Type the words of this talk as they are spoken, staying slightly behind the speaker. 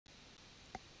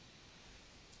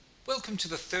Welcome to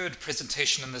the third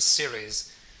presentation in this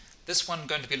series. This one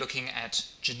going to be looking at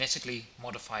genetically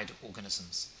modified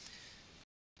organisms.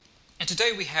 And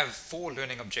today we have 4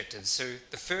 learning objectives. So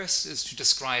the first is to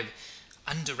describe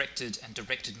undirected and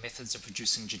directed methods of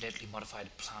producing genetically modified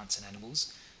plants and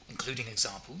animals, including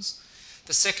examples.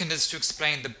 The second is to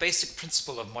explain the basic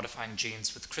principle of modifying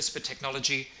genes with CRISPR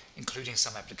technology, including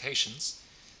some applications.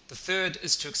 The third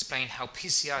is to explain how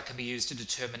PCR can be used to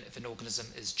determine if an organism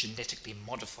is genetically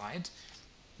modified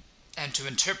and to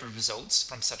interpret results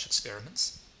from such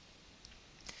experiments.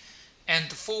 And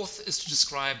the fourth is to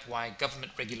describe why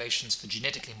government regulations for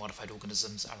genetically modified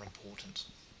organisms are important.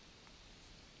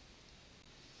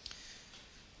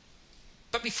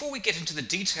 But before we get into the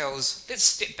details, let's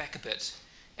step back a bit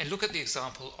and look at the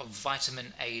example of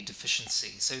vitamin A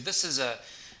deficiency. So this is a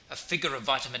figure of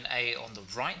vitamin A on the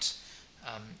right,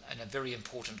 and a very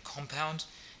important compound,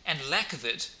 and lack of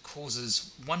it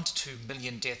causes 1 to 2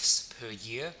 million deaths per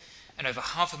year and over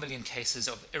 500,000 cases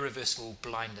of irreversible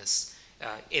blindness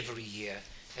every year,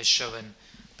 as shown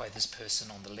by this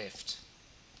person on the left.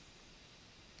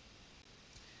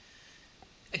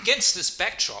 Against this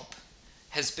backdrop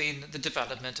has been the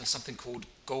development of something called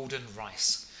golden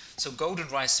rice. So golden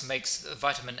rice makes a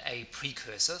vitamin A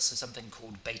precursor, so something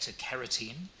called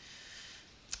beta-carotene.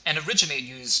 And originally it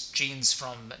used genes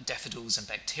from daffodils and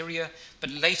bacteria, but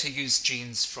later used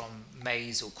genes from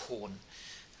maize or corn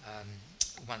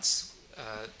once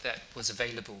that was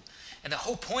available. And the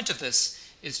whole point of this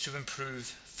is to improve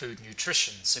food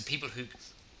nutrition. So people who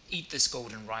eat this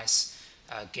golden rice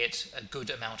get a good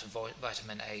amount of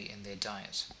vitamin A in their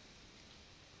diet.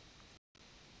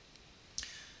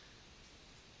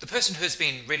 The person who has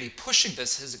been really pushing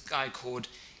this is a guy called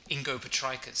Ingo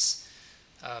Petrikis.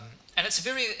 And it's a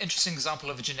very interesting example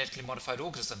of a genetically modified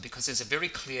organism because there's a very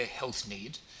clear health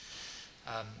need.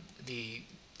 The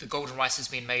golden rice has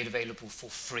been made available for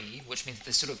free, which means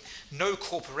there's sort of no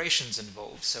corporations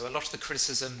involved. So a lot of the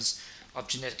criticisms of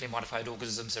genetically modified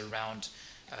organisms are around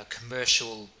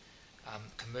commercial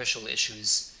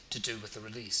issues to do with the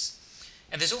release.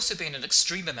 And there's also been an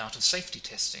extreme amount of safety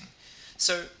testing.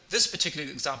 So this particular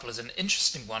example is an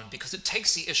interesting one because it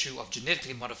takes the issue of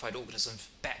genetically modified organisms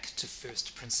back to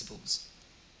first principles.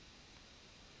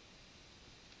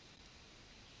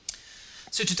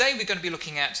 So today we're going to be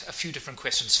looking at a few different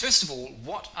questions. First of all,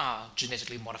 what are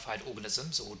genetically modified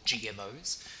organisms, or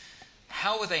GMOs?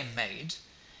 How are they made?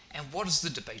 And what is the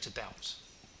debate about?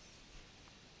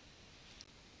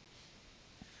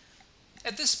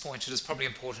 At this point, it is probably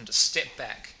important to step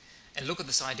back and look at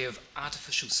this idea of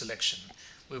artificial selection,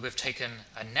 where we've taken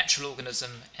a natural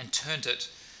organism and turned it,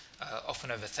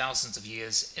 often over thousands of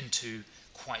years, into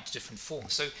quite different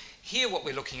forms. So here what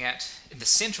we're looking at in the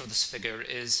center of this figure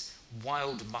is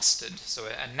wild mustard, so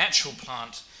a natural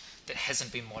plant that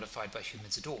hasn't been modified by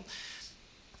humans at all.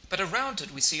 But around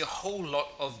it we see a whole lot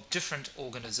of different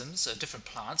organisms, different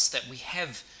plants that we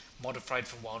have modified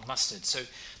from wild mustard. So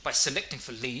by selecting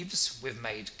for leaves, we've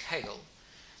made kale.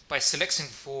 By selecting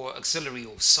for auxiliary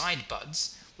or side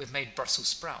buds, we've made Brussels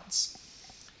sprouts.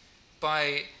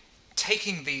 By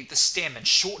taking the stem and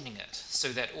shortening it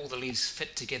so that all the leaves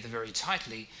fit together very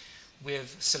tightly,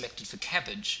 we've selected for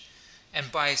cabbage.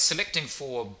 And by selecting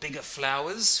for bigger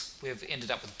flowers, we've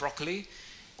ended up with broccoli,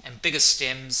 and bigger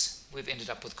stems, we've ended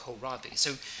up with kohlrabi.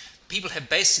 So people have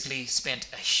basically spent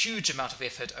a huge amount of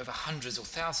effort over hundreds or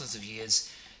thousands of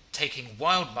years taking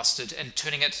wild mustard and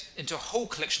turning it into a whole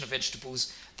collection of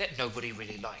vegetables that nobody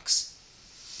really likes.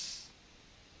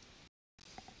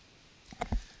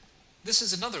 This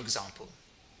is another example,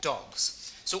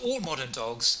 dogs. So all modern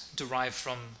dogs derive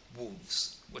from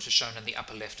wolves, which are shown in the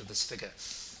upper left of this figure.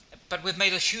 But we've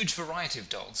made a huge variety of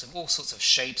dogs of all sorts of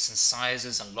shapes and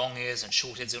sizes and long ears and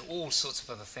short ears and all sorts of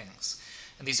other things.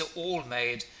 And these are all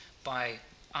made by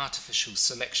artificial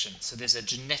selection. So there's a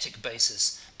genetic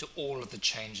basis to all of the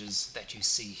changes that you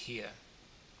see here.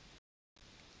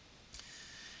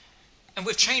 And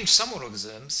we've changed some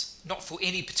organisms not for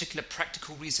any particular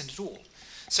practical reason at all.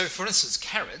 So for instance,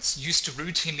 carrots used to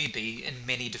routinely be in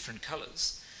many different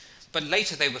colours. But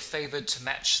later they were favoured to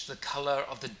match the colour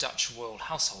of the Dutch royal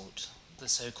household, the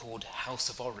so-called House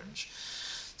of Orange.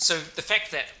 So the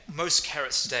fact that most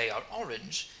carrots today are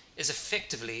orange is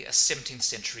effectively a 17th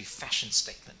century fashion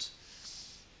statement.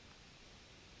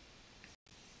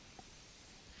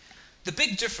 The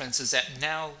big difference is that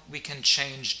now we can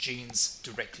change genes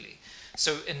directly.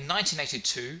 So in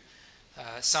 1982,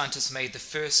 scientists made the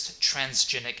first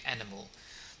transgenic animal.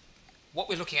 What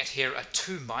we're looking at here are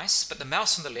 2 mice, but the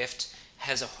mouse on the left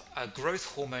has a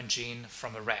growth hormone gene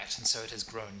from a rat, and so it has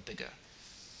grown bigger.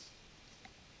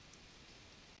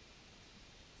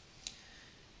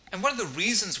 And one of the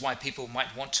reasons why people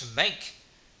might want to make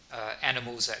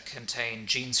animals that contain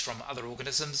genes from other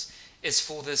organisms is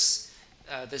for this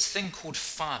thing called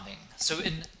farming. So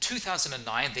in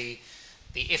 2009, the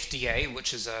FDA,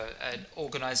 which is an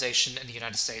organization in the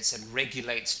United States that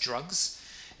regulates drugs,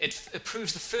 it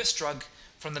approved the first drug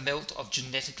from the milk of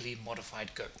genetically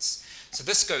modified goats. So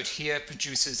this goat here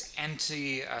produces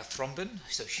antithrombin,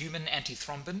 so human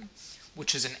antithrombin,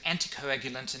 which is an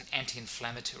anticoagulant and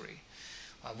anti-inflammatory,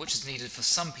 which is needed for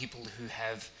some people who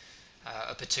have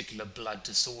a particular blood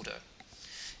disorder.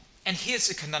 And here's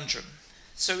a conundrum.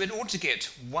 So in order to get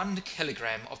 1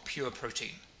 kilogram of pure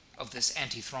protein of this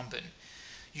antithrombin,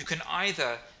 you can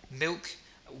either milk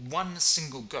one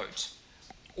single goat,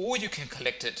 or you can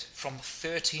collect it from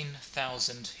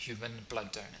 13,000 human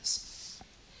blood donors.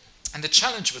 And the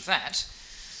challenge with that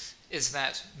is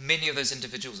that many of those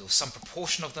individuals, or some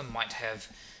proportion of them, might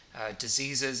have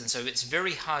diseases, and so it's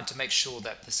very hard to make sure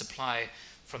that the supply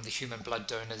from the human blood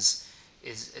donors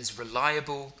is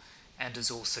reliable and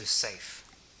is also safe.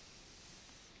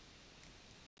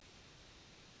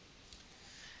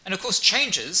 And of course,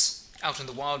 changes out in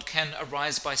the wild can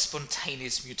arise by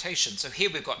spontaneous mutation. So here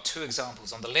we've got two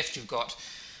examples. On the left you've got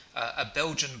a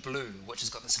Belgian blue, which has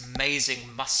got this amazing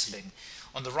muscling.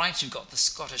 On the right you've got the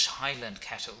Scottish Highland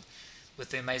cattle with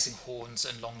the amazing horns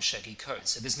and long shaggy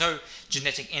coats. So there's no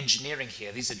genetic engineering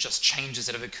here. These are just changes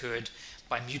that have occurred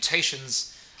by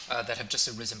mutations that have just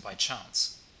arisen by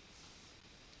chance.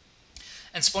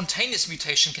 And spontaneous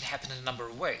mutation can happen in a number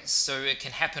of ways. So it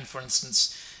can happen, for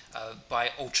instance,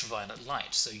 by ultraviolet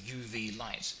light, so UV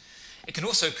light. It can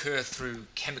also occur through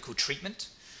chemical treatment,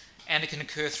 and it can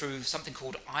occur through something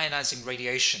called ionizing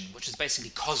radiation, which is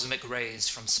basically cosmic rays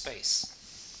from space.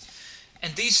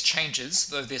 And these changes,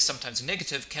 though they're sometimes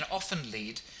negative, can often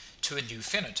lead to a new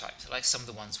phenotype, like some of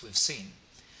the ones we've seen.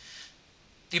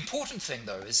 The important thing,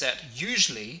 though, is that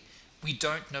usually we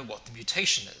don't know what the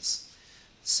mutation is.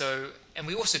 And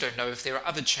we also don't know if there are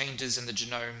other changes in the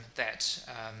genome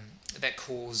that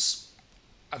cause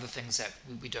other things that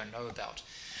we don't know about.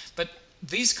 But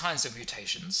these kinds of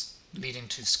mutations, leading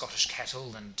to Scottish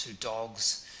cattle and to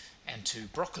dogs and to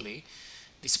broccoli,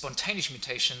 the spontaneous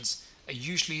mutations are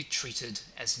usually treated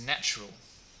as natural.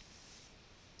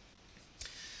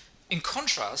 In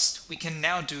contrast, we can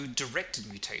now do directed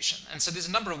mutation. And so there's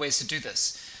a number of ways to do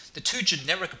this. The two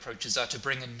generic approaches are to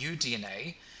bring a new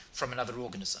DNA from another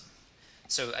organism.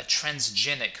 So a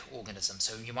transgenic organism.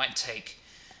 So you might take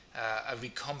a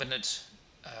recombinant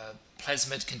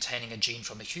plasmid containing a gene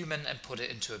from a human and put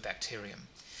it into a bacterium.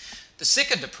 The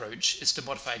second approach is to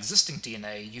modify existing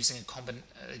DNA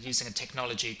using a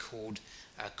technology called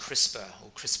CRISPR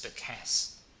or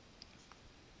CRISPR-Cas.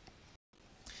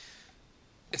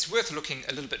 It's worth looking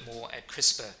a little bit more at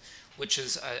CRISPR, which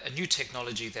is a new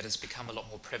technology that has become a lot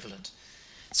more prevalent.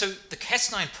 So the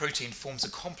Cas9 protein forms a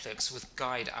complex with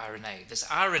guide RNA. This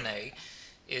RNA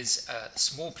is a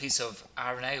small piece of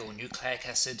RNA or nucleic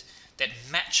acid that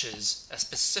matches a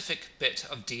specific bit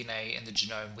of DNA in the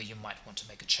genome where you might want to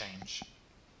make a change.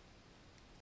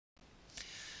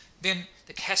 Then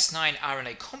the Cas9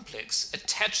 RNA complex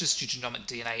attaches to genomic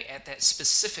DNA at that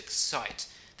specific site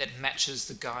that matches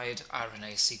the guide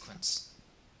RNA sequence.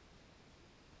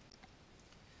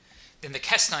 Then the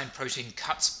Cas9 protein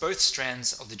cuts both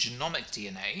strands of the genomic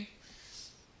DNA,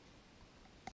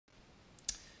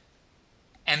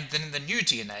 and then the new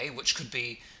DNA, which could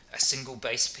be a single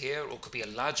base pair or could be a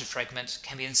larger fragment,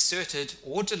 can be inserted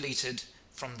or deleted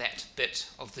from that bit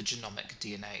of the genomic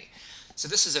DNA. So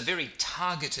this is a very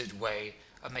targeted way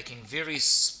of making very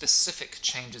specific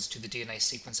changes to the DNA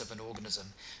sequence of an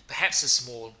organism, perhaps as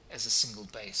small as a single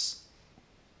base.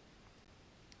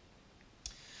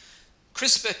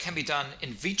 CRISPR can be done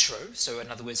in vitro, so in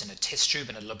other words in a test tube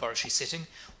in a laboratory setting,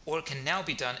 or it can now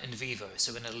be done in vivo,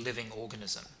 so in a living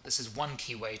organism. This is one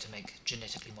key way to make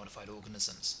genetically modified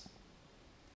organisms.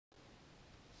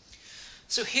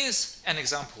 So here's an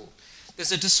example.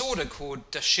 There's a disorder called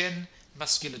Duchenne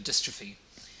muscular dystrophy,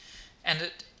 and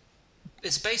it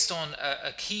is based on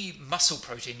a key muscle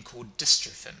protein called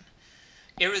dystrophin.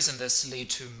 Errors in this lead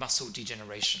to muscle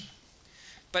degeneration.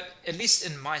 But at least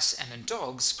in mice and in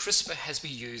dogs, CRISPR has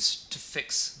been used to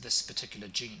fix this particular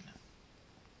gene.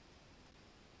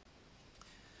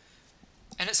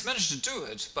 And it's managed to do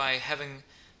it by having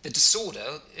the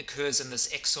disorder occurs in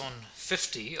this exon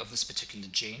 50 of this particular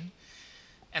gene,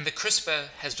 and the CRISPR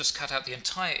has just cut out the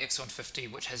entire exon 50,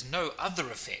 which has no other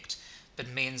effect, but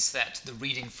means that the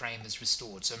reading frame is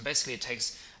restored. So basically it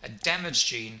takes a damaged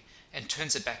gene and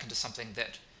turns it back into something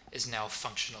that is now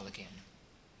functional again.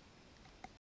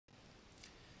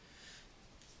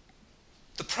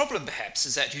 The problem, perhaps,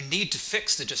 is that you need to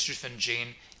fix the dystrophin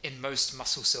gene in most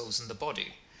muscle cells in the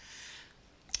body.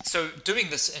 So doing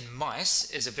this in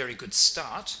mice is a very good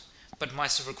start, but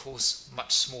mice are, of course,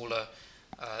 much smaller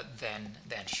than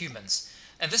humans.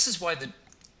 And this is why the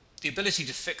ability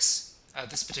to fix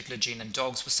this particular gene in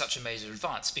dogs was such a major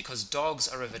advance, because dogs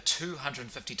are over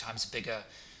 250 times bigger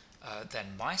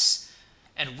than mice,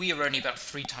 and we are only about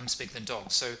 3 times bigger than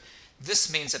dogs. So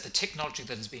this means that the technology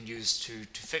that has been used to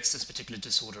fix this particular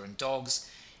disorder in dogs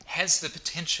has the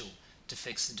potential to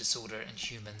fix the disorder in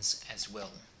humans as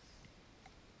well.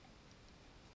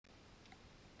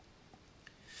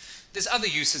 There's other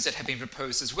uses that have been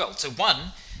proposed as well. So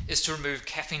one is to remove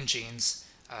caffeine genes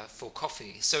for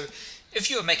coffee. So if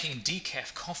you're making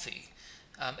decaf coffee,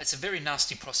 it's a very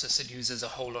nasty process that uses a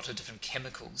whole lot of different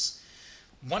chemicals.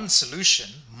 One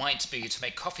solution might be to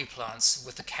make coffee plants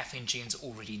with the caffeine genes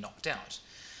already knocked out.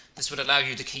 This would allow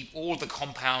you to keep all the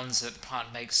compounds that the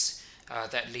plant makes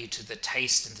that lead to the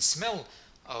taste and the smell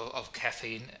of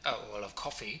caffeine, or of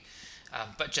coffee,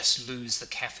 but just lose the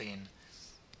caffeine.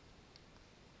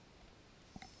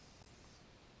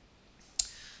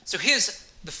 So here's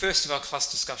the first of our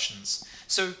class discussions.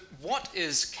 So what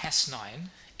is Cas9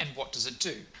 and what does it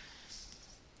do?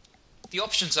 The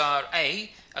options are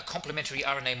A, a complementary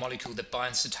RNA molecule that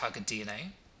binds to target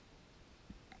DNA.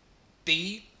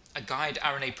 B, a guide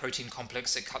RNA protein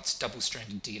complex that cuts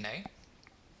double-stranded DNA.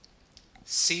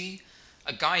 C,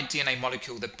 a guide DNA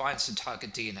molecule that binds to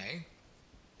target DNA.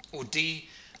 Or D,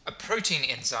 a protein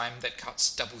enzyme that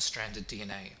cuts double-stranded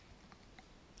DNA.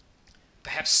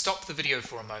 Perhaps stop the video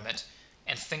for a moment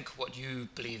and think what you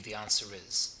believe the answer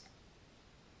is.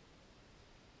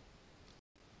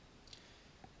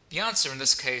 The answer in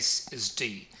this case is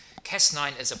D.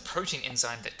 Cas9 is a protein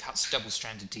enzyme that cuts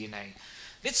double-stranded DNA.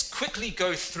 Let's quickly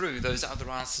go through those other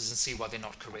answers and see why they're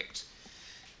not correct.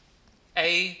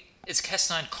 A, is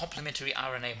Cas9 complementary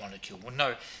RNA molecule? Well,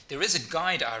 no, there is a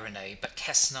guide RNA, but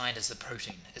Cas9 is the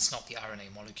protein. It's not the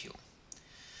RNA molecule.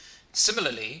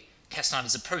 Similarly, Cas9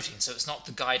 is a protein, so it's not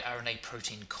the guide RNA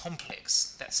protein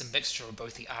complex. That's a mixture of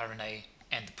both the RNA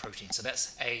and the protein. So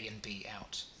that's A and B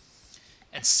out.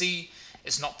 And C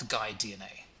is not the guide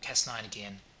DNA. Cas9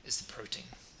 again is the protein.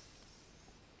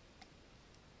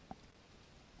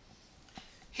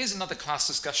 Here's another class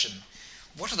discussion.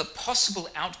 What are the possible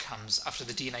outcomes after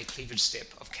the DNA cleavage step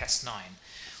of Cas9?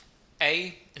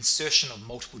 A, insertion of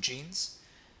multiple genes.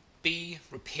 B,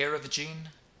 repair of a gene.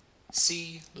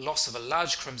 C, loss of a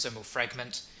large chromosomal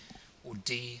fragment. Or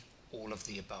D, all of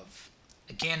the above.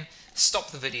 Again,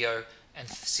 stop the video and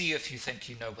see if you think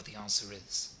you know what the answer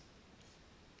is.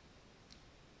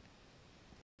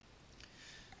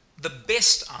 The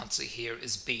best answer here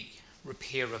is B,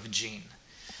 repair of a gene.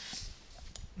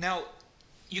 Now,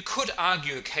 you could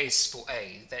argue a case for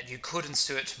A, that you could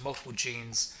insert multiple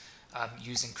genes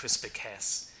using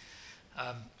CRISPR-Cas.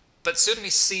 But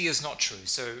certainly C is not true.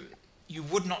 So you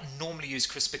would not normally use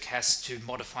CRISPR-Cas to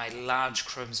modify large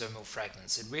chromosomal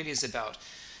fragments. It really is about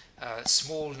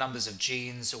small numbers of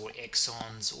genes or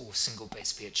exons or single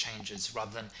base pair changes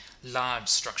rather than large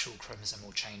structural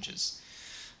chromosomal changes.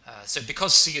 So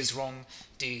because C is wrong,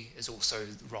 D is also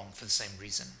wrong for the same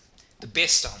reason. The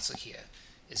best answer here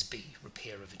is B,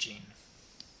 repair of a gene.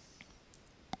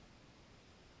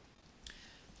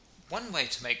 One way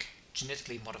to make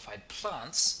genetically modified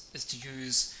plants is to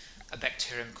use a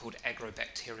bacterium called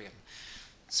agrobacterium.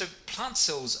 So plant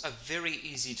cells are very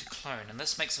easy to clone, and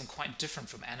this makes them quite different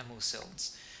from animal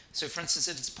cells. So for instance,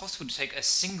 it is possible to take a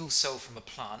single cell from a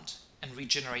plant and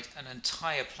regenerate an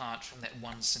entire plant from that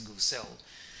one single cell.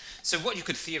 So what you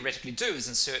could theoretically do is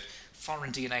insert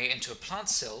foreign DNA into a plant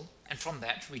cell, and from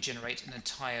that regenerate an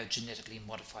entire genetically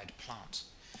modified plant.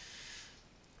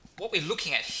 What we're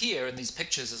looking at here in these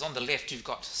pictures is on the left you've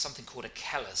got something called a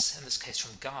callus, in this case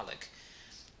from garlic.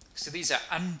 So these are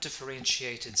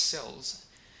undifferentiated cells.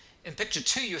 In picture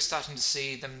 2 you're starting to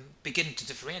see them begin to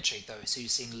differentiate though, so you're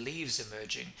seeing leaves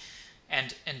emerging.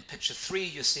 And in picture 3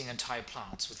 you're seeing entire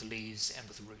plants with leaves and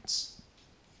with roots.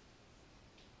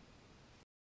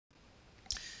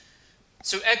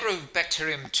 So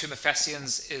Agrobacterium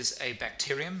tumefaciens is a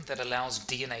bacterium that allows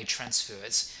DNA transfer.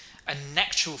 It's a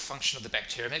natural function of the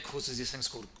bacterium. It causes these things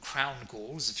called crown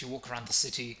galls. If you walk around the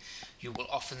city, you will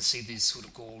often see these sort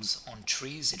of galls on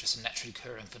trees. They're just a naturally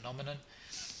occurring phenomenon.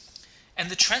 And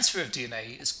the transfer of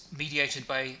DNA is mediated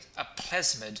by a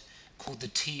plasmid called the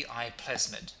Ti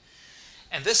plasmid.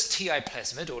 And this Ti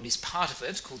plasmid, or at least part of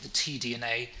it, called the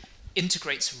tDNA,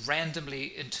 integrates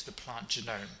randomly into the plant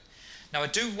genome. Now, I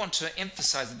do want to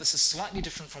emphasize that this is slightly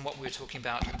different from what we were talking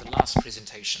about in the last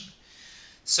presentation.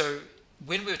 So,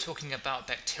 when we were talking about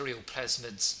bacterial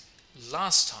plasmids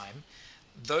last time,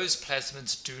 those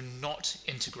plasmids do not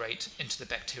integrate into the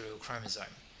bacterial chromosome.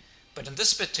 But in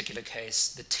this particular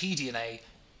case, the tDNA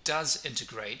does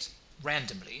integrate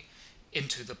randomly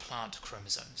into the plant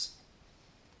chromosomes.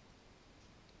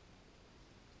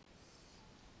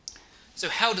 So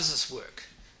how does this work?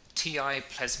 TI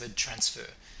plasmid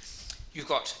transfer. You've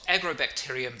got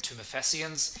Agrobacterium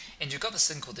tumefaciens, and you've got this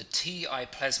thing called the TI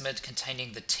plasmid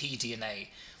containing the tDNA,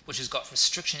 which has got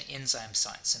restriction enzyme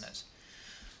sites in it.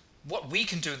 What we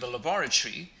can do in the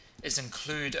laboratory is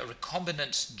include a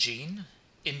recombinant gene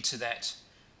into that,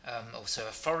 also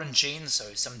a foreign gene,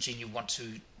 so some gene you want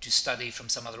to study from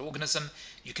some other organism.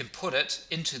 You can put it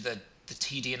into the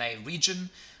tDNA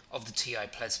region of the TI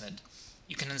plasmid.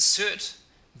 You can insert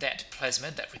that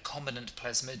plasmid, that recombinant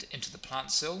plasmid, into the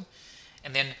plant cell,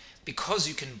 and then because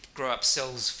you can grow up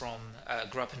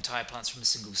entire plants from a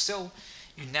single cell,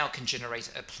 you now can generate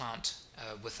a plant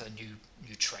with a new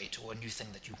trait or a new thing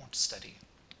that you want to study.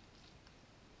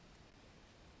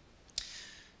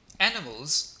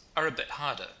 Animals are a bit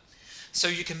harder. So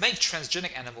you can make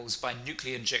transgenic animals by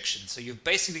nuclear injection. So you've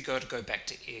basically got to go back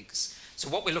to eggs. So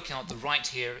what we're looking at the right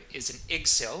here is an egg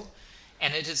cell,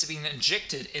 and it has been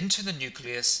injected into the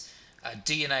nucleus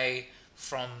DNA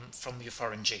from your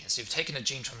foreign gene. So you've taken a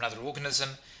gene from another organism,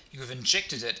 you've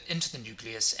injected it into the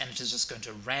nucleus, and it is just going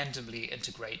to randomly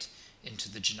integrate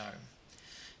into the genome.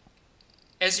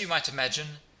 As you might imagine,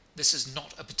 this is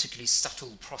not a particularly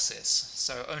subtle process,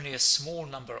 so only a small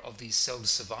number of these cells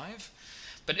survive.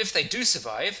 But if they do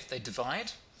survive, they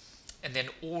divide, and then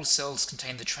all cells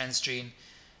contain the transgene,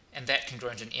 and that can grow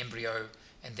into an embryo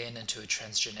and then into a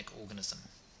transgenic organism.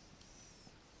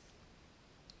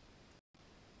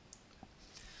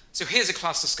 So here's a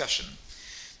class discussion.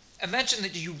 Imagine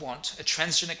that you want a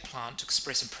transgenic plant to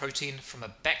express a protein from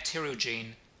a bacterial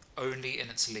gene only in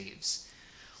its leaves.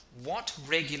 What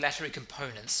regulatory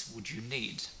components would you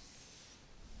need?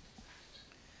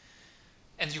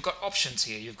 And you've got options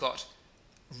here. You've got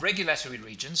regulatory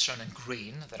regions shown in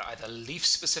green that are either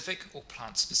leaf-specific or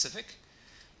plant-specific.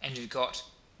 And you've got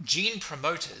gene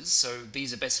promoters, so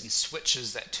these are basically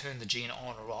switches that turn the gene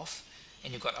on or off.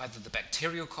 And you've got either the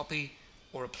bacterial copy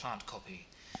or a plant copy.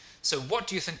 So what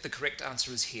do you think the correct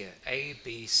answer is here? A,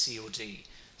 B, C, or D?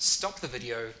 Stop the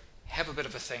video, have a bit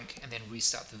of a think, and then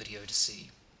restart the video to see.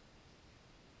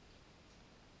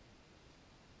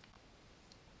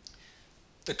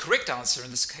 The correct answer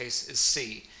in this case is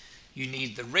C. You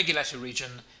need the regulatory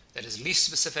region that is leaf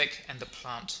specific and the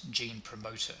plant gene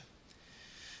promoter.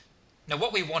 Now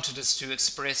what we wanted is to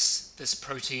express this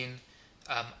protein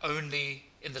only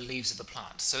in the leaves of the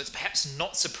plant. So it's perhaps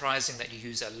not surprising that you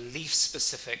use a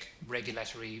leaf-specific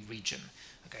regulatory region.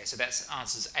 Okay, so that's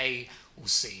answers A or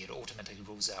C. It automatically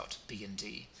rules out B and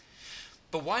D.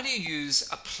 But why do you use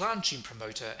a plant gene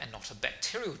promoter and not a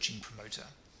bacterial gene promoter?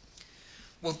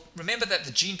 Well, remember that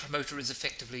the gene promoter is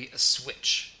effectively a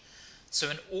switch.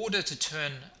 So in order to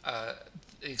turn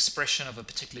the expression of a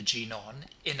particular gene on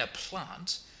in a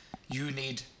plant, you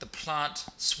need the plant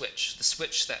switch, the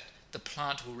switch that the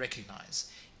plant will recognize,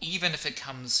 even if it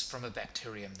comes from a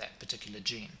bacterium, that particular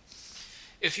gene.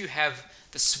 If you have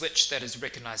the switch that is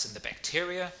recognized in the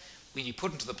bacteria, when you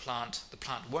put it into the plant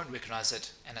won't recognize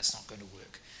it, and it's not going to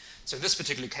work. So in this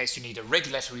particular case, you need a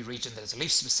regulatory region that is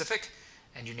leaf-specific,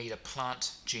 and you need a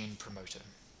plant gene promoter.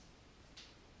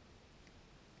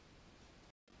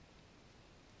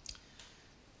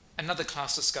 Another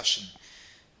class discussion.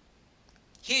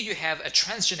 Here you have a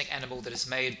transgenic animal that is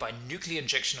made by nuclear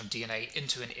injection of DNA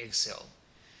into an egg cell.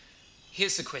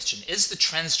 Here's the question. Is the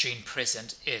transgene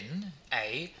present in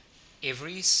A,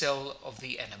 every cell of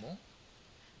the animal,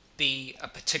 B, a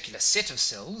particular set of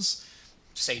cells,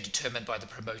 say determined by the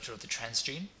promoter of the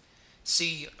transgene,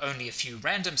 C, only a few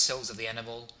random cells of the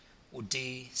animal, or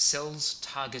D, cells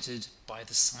targeted by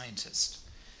the scientist?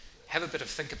 Have a bit of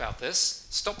think about this,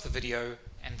 stop the video,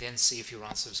 and then see if your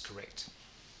answer is correct.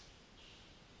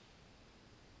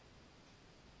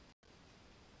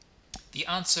 The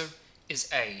answer is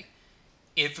A,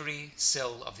 every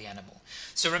cell of the animal.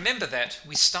 So remember that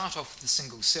we start off with a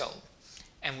single cell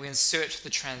and we insert the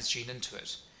transgene into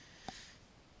it.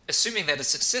 Assuming that is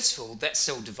successful, that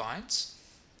cell divides,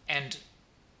 and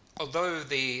although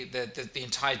the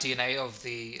entire DNA of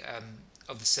the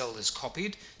cell is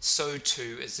copied, so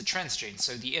too is the transgene.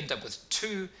 So you end up with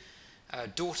two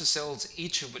daughter cells,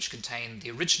 each of which contain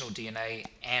the original DNA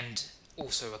and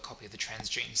also a copy of the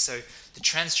transgene. So the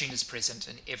transgene is present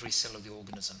in every cell of the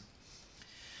organism.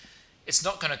 It's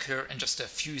not going to occur in just a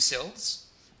few cells,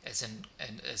 as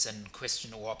in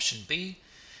question or option B.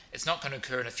 It's not going to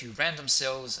occur in a few random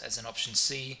cells, as in option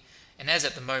C. And as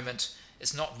at the moment,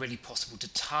 it's not really possible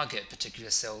to target particular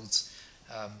cells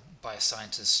by a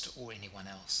scientist or anyone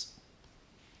else.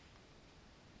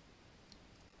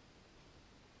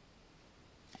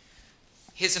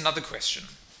 Here's another question.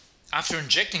 After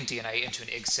injecting DNA into an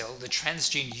egg cell, the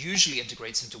transgene usually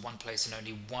integrates into one place in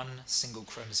only one single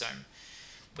chromosome.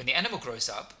 When the animal grows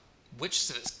up, which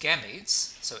of its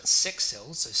gametes, so its sex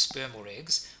cells, so sperm or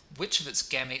eggs, which of its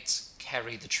gametes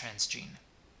carry the transgene?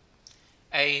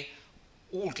 A,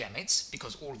 all gametes,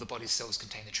 because all of the body's cells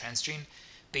contain the transgene.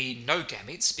 B, no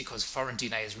gametes, because foreign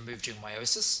DNA is removed during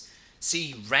meiosis.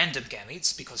 C, random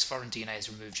gametes, because foreign DNA is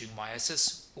removed during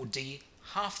meiosis. Or D,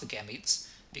 half the gametes,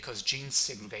 because genes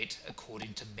segregate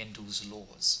according to Mendel's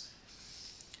laws.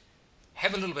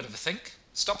 Have a little bit of a think,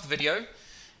 stop the video,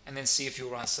 and then see if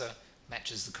your answer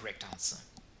matches the correct answer.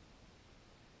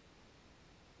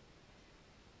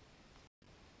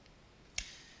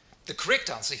 The correct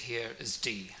answer here is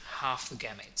D, half the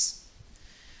gametes.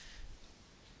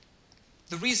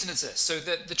 The reason is this, so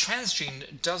that the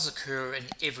transgene does occur in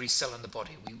every cell in the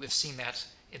body. We've seen that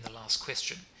in the last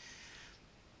question.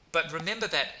 But remember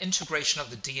that integration of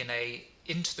the DNA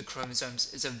into the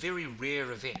chromosomes is a very rare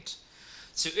event.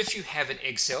 So if you have an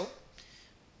egg cell,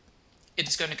 it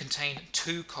is going to contain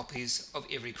 2 copies of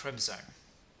every chromosome.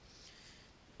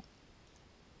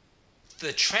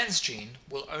 The transgene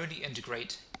will only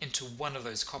integrate into one of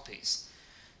those copies,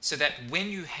 so that when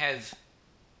you have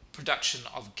production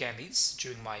of gametes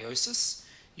during meiosis,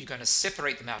 you're going to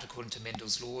separate them out according to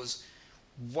Mendel's laws.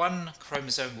 One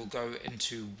chromosome will go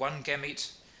into one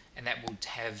gamete, and that will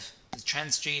have the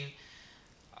transgene.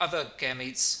 Other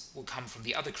gametes will come from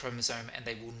the other chromosome, and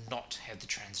they will not have the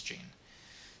transgene.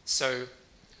 So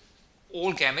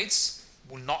all gametes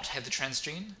will not have the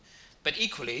transgene, but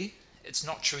equally, it's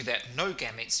not true that no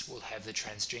gametes will have the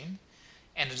transgene,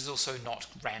 and it is also not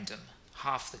random.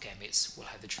 Half the gametes will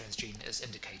have the transgene as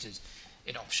indicated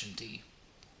in option D.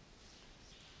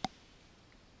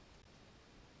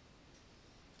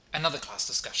 Another class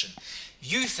discussion.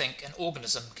 You think an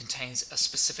organism contains a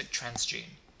specific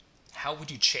transgene. How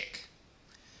would you check?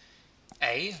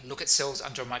 A, look at cells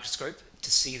under a microscope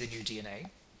to see the new DNA.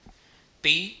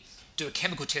 B, do a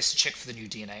chemical test to check for the new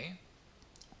DNA.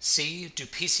 C, do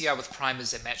PCR with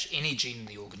primers that match any gene in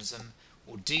the organism.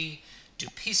 Or D, do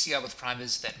PCR with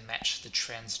primers that match the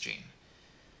transgene.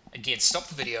 Again, stop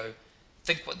the video,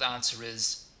 think what the answer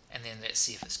is, and then let's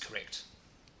see if it's correct.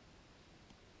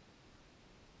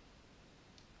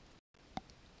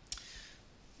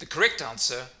 The correct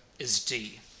answer is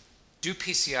D. Do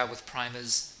PCR with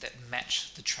primers that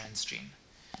match the transgene.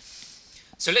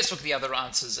 So let's look at the other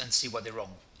answers and see why they're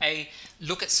wrong. A,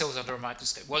 look at cells under a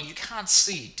microscope. Well, you can't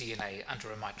see DNA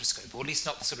under a microscope, or at least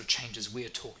not the sort of changes we're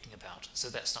talking about, so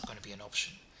that's not going to be an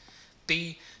option.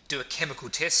 B, do a chemical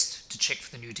test to check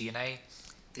for the new DNA.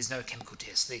 There's no chemical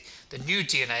test. The new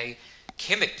DNA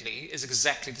chemically is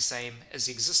exactly the same as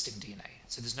the existing DNA,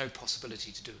 so there's no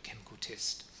possibility to do a chemical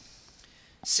test.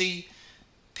 C,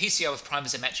 PCR with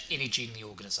primers that match any gene in the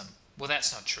organism. Well,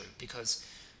 that's not true, because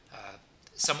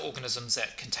some organisms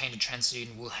that contain a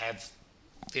transgene will have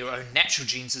their own natural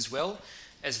genes as well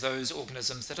as those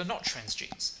organisms that are not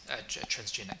transgenic.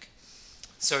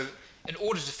 So in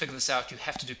order to figure this out, you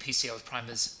have to do PCR with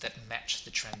primers that match the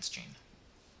transgene.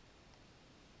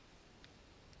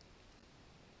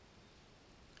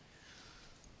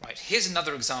 Right, here's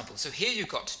another example. So here you've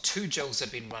got 2 gels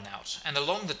that have been run out, and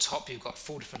along the top you've got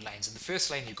 4 different lanes. In the first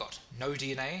lane you've got no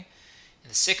DNA, in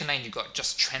the second lane you've got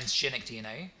just transgenic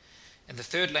DNA, in the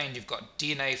third lane you've got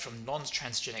DNA from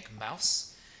non-transgenic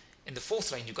mouse, in the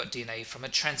fourth lane you've got DNA from a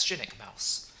transgenic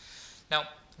mouse. Now,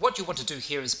 what you want to do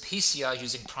here is PCR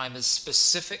using primers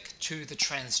specific to the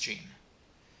transgene.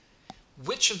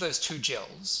 Which of those 2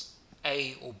 gels,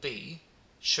 A or B,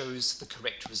 shows the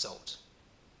correct result?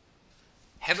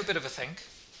 Have a bit of a think,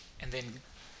 and then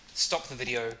stop the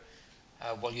video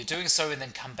while you're doing so, and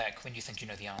then come back when you think you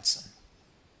know the answer.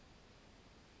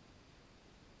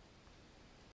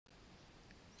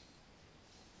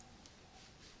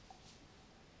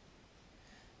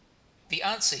 The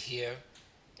answer here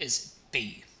is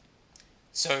B.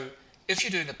 So if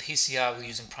you're doing a PCR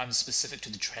using primers specific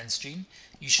to the transgene,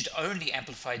 you should only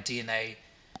amplify DNA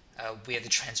where the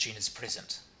transgene is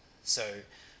present. So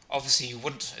obviously you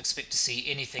wouldn't expect to see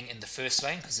anything in the first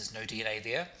lane because there's no DNA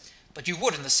there, but you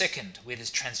would in the second where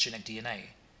there's transgenic DNA.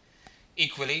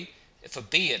 Equally, for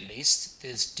B at least,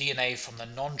 there's DNA from the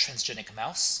non-transgenic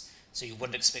mouse, so you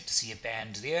wouldn't expect to see a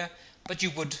band there, but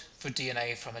you would for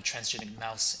DNA from a transgenic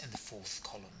mouse in the 4th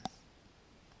column.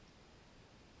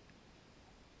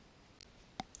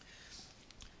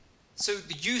 So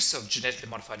the use of genetically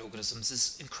modified organisms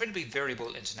is incredibly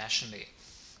variable internationally.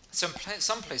 So in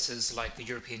some places like the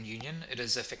European Union, it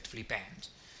is effectively banned.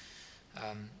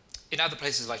 In other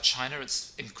places like China,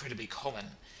 it's incredibly common.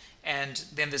 And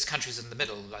then there's countries in the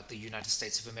middle, like the United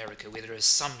States of America, where there is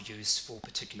some use for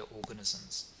particular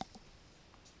organisms.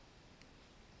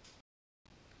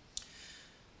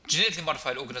 Genetically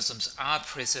modified organisms are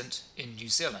present in New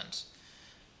Zealand,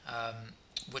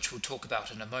 which we'll talk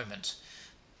about in a moment.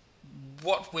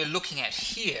 What we're looking at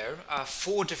here are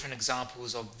 4 different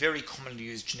examples of very commonly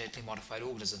used genetically modified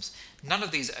organisms. None of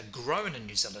these are grown in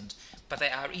New Zealand, but they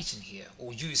are eaten here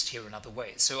or used here in other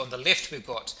ways. So on the left we've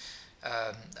got,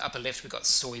 upper left we've got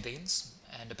soybeans,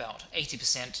 and about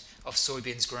 80% of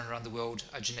soybeans grown around the world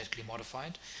are genetically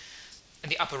modified.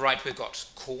 In the upper right we've got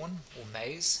corn or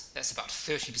maize. That's about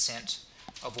 30%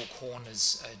 of all corn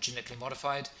is genetically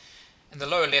modified. In the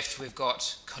lower left we've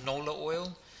got canola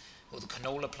oil, or the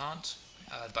canola plant,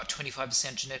 about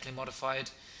 25% genetically modified.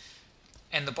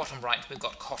 And the bottom right we've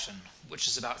got cotton, which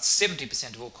is about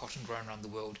 70% of all cotton grown around the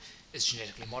world is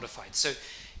genetically modified. So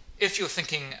if you're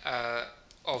thinking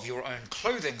of your own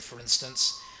clothing, for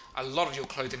instance, a lot of your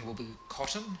clothing will be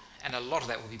cotton, and a lot of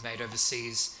that will be made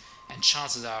overseas, and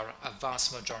chances are a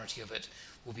vast majority of it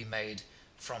will be made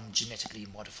from genetically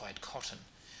modified cotton.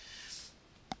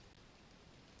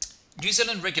 New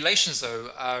Zealand regulations,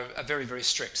 though, are very, very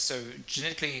strict. So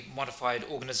genetically modified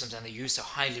organisms and their use are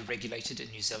highly regulated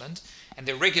in New Zealand, and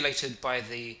they're regulated by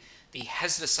the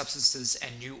Hazardous Substances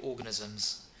and New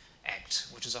Organisms Act,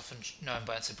 which is often known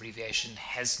by its abbreviation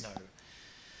HAZNO.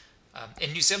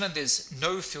 In New Zealand, there's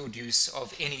no field use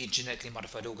of any genetically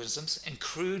modified organisms,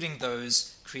 including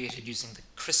those created using the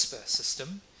CRISPR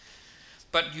system,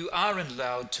 but you are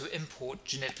allowed to import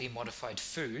genetically modified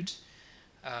food,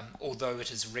 although it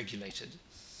is regulated.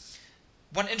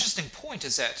 One interesting point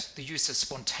is that the use of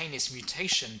spontaneous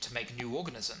mutation to make new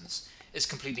organisms is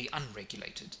completely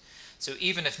unregulated. So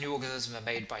even if new organisms are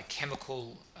made by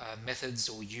chemical methods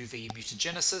or UV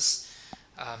mutagenesis,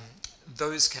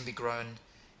 those can be grown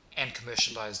and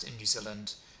commercialized in New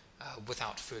Zealand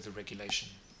without further regulation.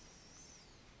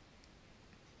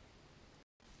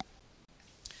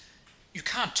 You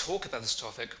can't talk about this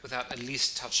topic without at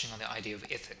least touching on the idea of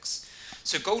ethics.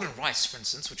 So golden rice, for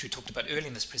instance, which we talked about earlier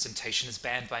in this presentation, is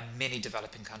banned by many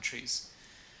developing countries.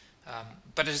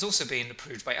 But it has also been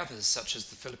approved by others, such as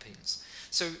the Philippines.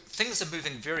 So things are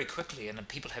moving very quickly, and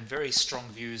people have very strong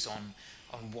views on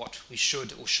what we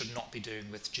should or should not be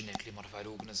doing with genetically modified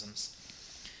organisms.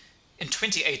 In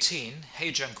 2018,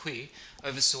 He Jiankui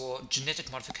oversaw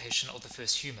genetic modification of the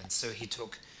first humans. So he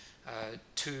took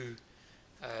two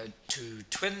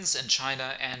twins in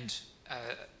China and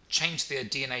changed their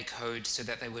DNA code so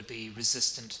that they would be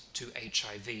resistant to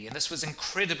HIV. And this was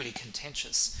incredibly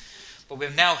contentious. But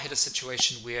we've now hit a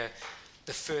situation where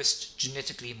the first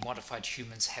genetically modified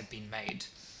humans have been made.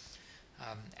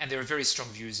 And there are very strong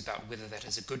views about whether that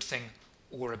is a good thing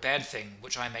or a bad thing,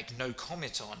 which I make no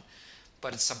comment on,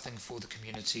 but it's something for the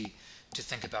community to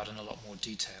think about in a lot more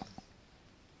detail.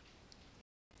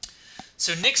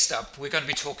 So next up, we're going to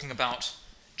be talking about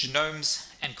genomes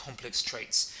and complex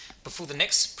traits. Before the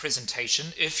next presentation,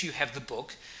 if you have the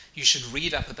book, you should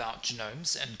read up about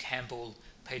genomes in Campbell,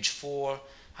 page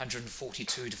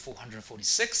 442 to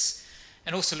 446,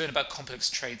 and also learn about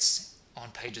complex traits on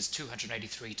pages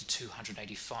 283 to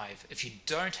 285. If you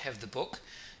don't have the book,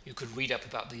 you could read up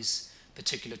about these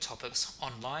particular topics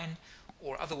online,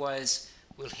 or otherwise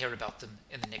we'll hear about them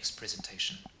in the next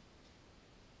presentation.